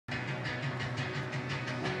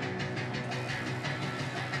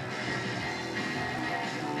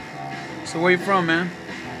So where you from, man?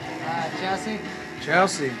 Chelsea.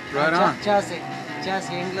 Chelsea, right on. Chelsea,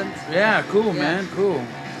 England. Yeah, cool, man, cool.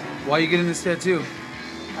 Why are you getting this tattoo?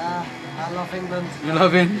 I love England. You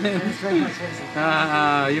love England? It's very much easy.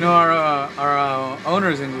 You know our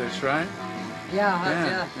owner's English, right?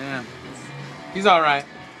 Yeah. He's all right.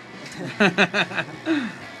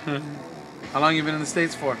 How long you been in the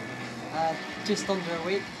States for? Just under a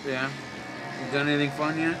week. Yeah. You done anything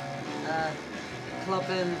fun yet?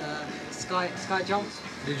 Clubbing, sky jumps.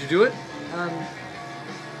 Did you do it?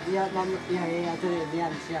 Yeah, I did it in the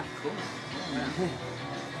end. Yeah. Cool. Oh, man.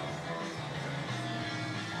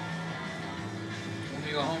 When do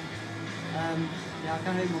you go home? Yeah, I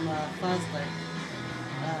go home on Thursday.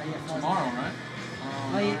 Thursday. Tomorrow, right?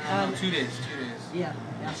 No, 2 days. 2 days. Yeah,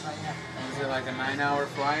 that's right. Yeah. Is it like a 9-hour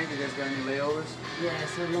flight? You guys got any layovers? Yeah,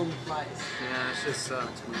 it's a long flight. Yeah, it just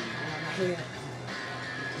sucks, man. Yeah.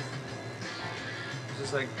 It's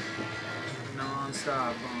just like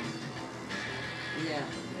non-stop. Yeah.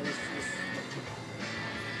 So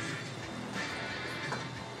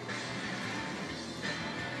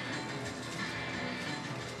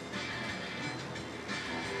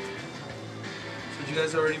did you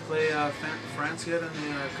guys already play France yet in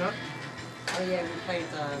the Cup? Oh yeah, we played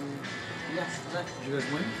yesterday. Did you guys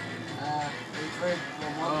win? We drew 1-1.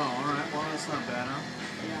 Oh, alright. Well, that's not bad, huh?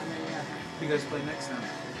 Yeah. Who you guys play next time?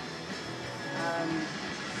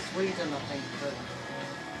 Sweden, I think, but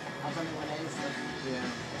I don't know when it is. Yeah.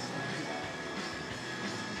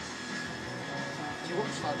 Do you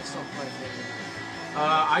watch like the soccer thing?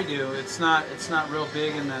 I do. It's not real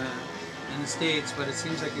big in the States, but it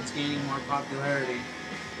seems like it's gaining more popularity.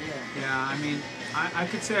 Yeah. Yeah, I mean, I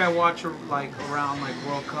could say I watch like around like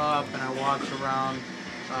World Cup, and I watch around,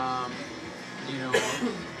 you know,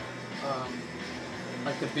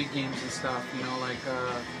 like the big games and stuff. You know, like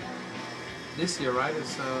this year, right?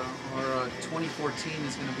 It's or 2014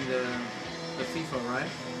 is going to be the FIFA, right?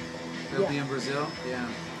 It'll be in Brazil. Yeah.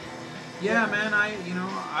 Yeah, man. I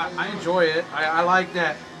enjoy it. I like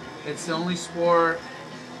that. It's the only sport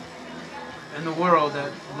in the world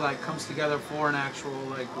that like comes together for an actual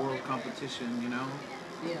like world competition, you know.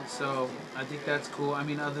 Yeah. So I think that's cool. I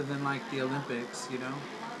mean, other than like the Olympics, you know.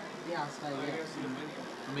 Yeah, so yeah.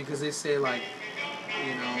 I mean, because they say like,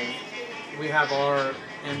 you know, we have our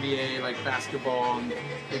NBA like basketball, and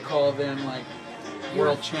they call them like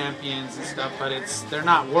world champions and stuff, but they're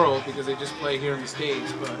not world because they just play here in the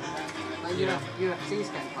States. But you know, UFC's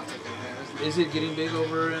getting quite big over there, isn't it? Is it getting big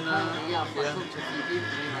over in? Yeah, I've talked to a few people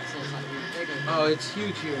and that's it's like bigger. Oh, it's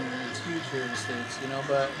huge here. It's huge here in the States, you know.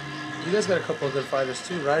 But you guys got a couple of good fighters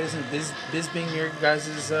too, right? Isn't Bisping your guys'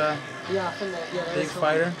 yeah, I think that, big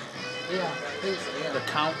fighter? Yeah, I think so, yeah. The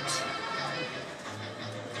Count.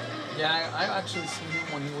 Yeah, I actually seen him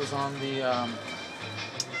when he was on the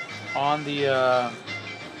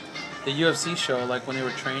UFC show, like when they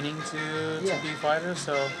were training to be fighters.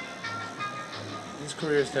 So his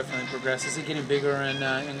career has definitely progressed. Is it getting bigger in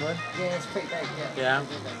England? Yeah, it's pretty big. Yeah.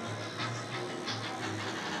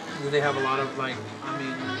 Do they have a lot of like, I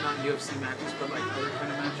mean, not UFC matches, but like other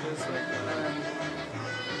kind of matches, like?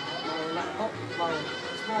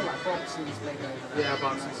 It's more like boxing's big over there. Yeah,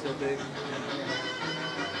 boxing's still big.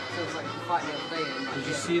 So it's like fight the other day. Did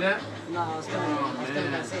you see that? No, I was gonna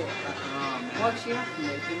go see it. Oh man. What actually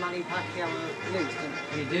happened? Did Manny Pacquiao lose?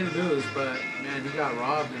 He did lose, but man, he got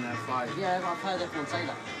robbed in that fight. Yeah, I've heard everyone say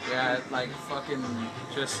that. Yeah, like fucking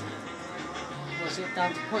just. Was it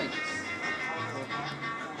down to points?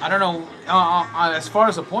 I don't know. As far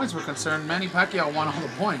as the points were concerned, Manny Pacquiao won all the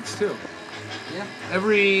points too. Yeah.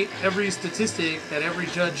 Every statistic that every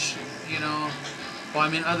judge, you know, well, I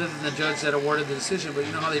mean, other than the judge that awarded the decision, but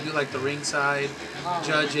you know how they do like the ringside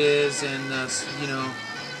judges and you know,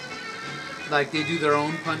 like they do their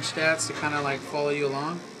own punch stats to kind of like follow you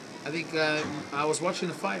along. I think I was watching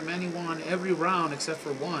the fight. Manny won every round except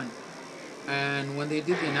for one, and when they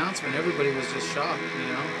did the announcement, everybody was just shocked. You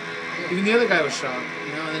know, even the other guy was shocked.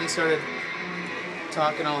 You know, and then he started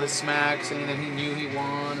talking all his smack, saying that he knew he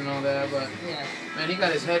won and all that, but man, he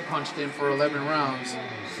got his head punched in for 11 rounds.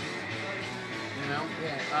 You know?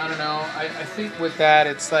 I don't know. I think with that,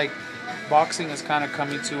 it's like boxing is kind of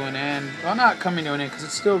coming to an end. Well, not coming to an end because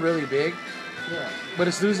it's still really big. Yeah. But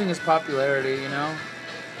it's losing its popularity, you know?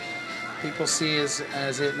 People see as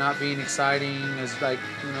it not being exciting as like,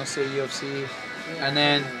 you know, say UFC. And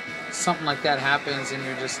then something like that happens and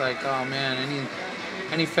you're just like, oh man,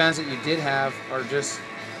 any fans that you did have are just,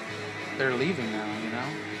 they're leaving now, you know?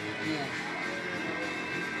 Yeah.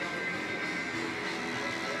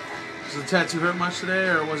 Does the tattoo hurt much today,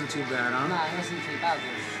 or it wasn't too bad, huh? No, it wasn't too bad.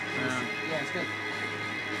 It's good.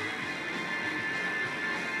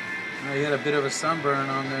 He had a bit of a sunburn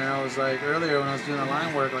on there. I was like, earlier when I was doing the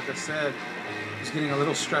line work, like I said, I was getting a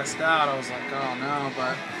little stressed out. I was like, oh no,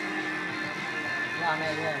 but Yeah,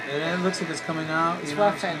 man, yeah. it looks like it's coming out. It's you know,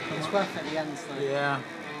 worth it. It's worth it at the end. So. Yeah.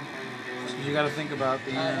 You got to think about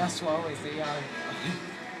the end. That's what I always do. Yeah.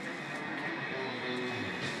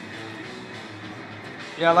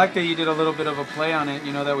 Yeah, I like that you did a little bit of a play on it.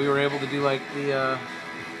 You know, that we were able to do like the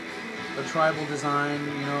tribal design.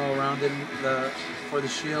 You know, around it for the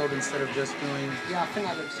shield instead of just doing. Yeah, I think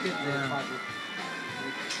that looks good. Yeah. Tribal.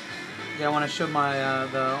 Yeah, when I showed my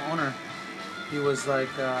the owner, he was like,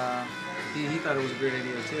 he thought it was a great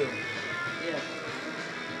idea too. Yeah.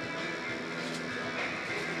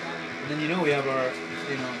 And then we have our,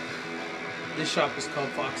 this shop is called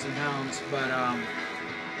Fox and Hounds, but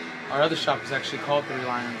our other shop is actually called Three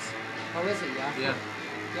Lions. Oh, is it? Yeah. Yeah.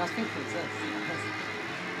 Yeah, I think it's this.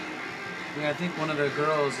 Yeah, I think one of the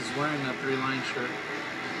girls is wearing a Three Lion shirt.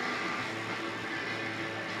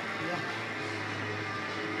 Yeah.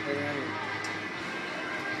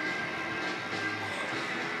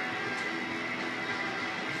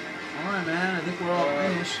 Alright, man, I think we're all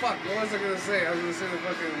finished. Fuck, what was I gonna say? I was gonna say the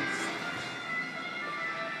fucking.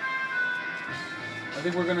 I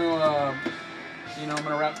think we're gonna, I'm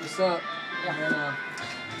gonna wrap this up. Yeah.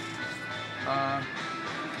 And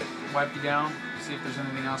wipe you down, see if there's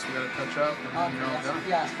anything else we gotta touch up, and then you're all done.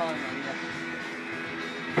 Yeah, it's fine, man. Yeah.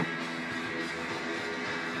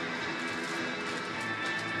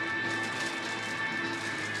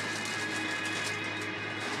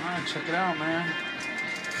 Alright, check it out, man.